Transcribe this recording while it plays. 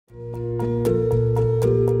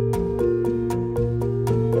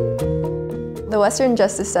Western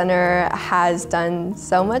Justice Center has done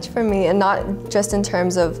so much for me, and not just in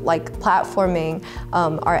terms of like platforming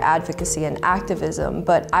our advocacy and activism,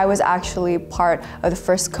 but I was actually part of the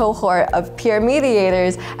first cohort of peer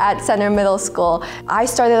mediators at Center Middle School. I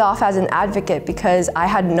started off as an advocate because I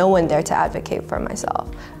had no one there to advocate for myself.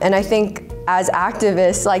 And I think as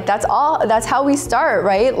activists, like that's how we start,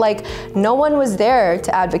 right? Like no one was there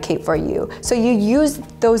to advocate for you. So you use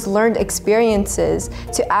those learned experiences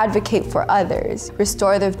to advocate for others.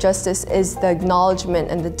 Restorative justice is the acknowledgement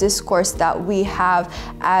and the discourse that we have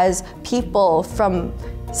as people from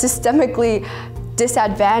systemically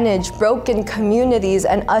disadvantaged, broken communities,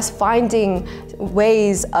 and us finding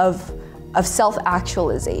ways of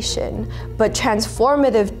self-actualization. But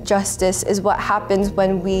transformative justice is what happens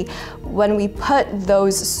when we put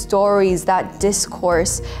those stories, that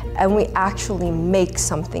discourse, and we actually make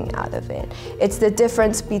something out of it. It's the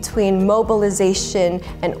difference between mobilization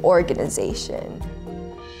and organization.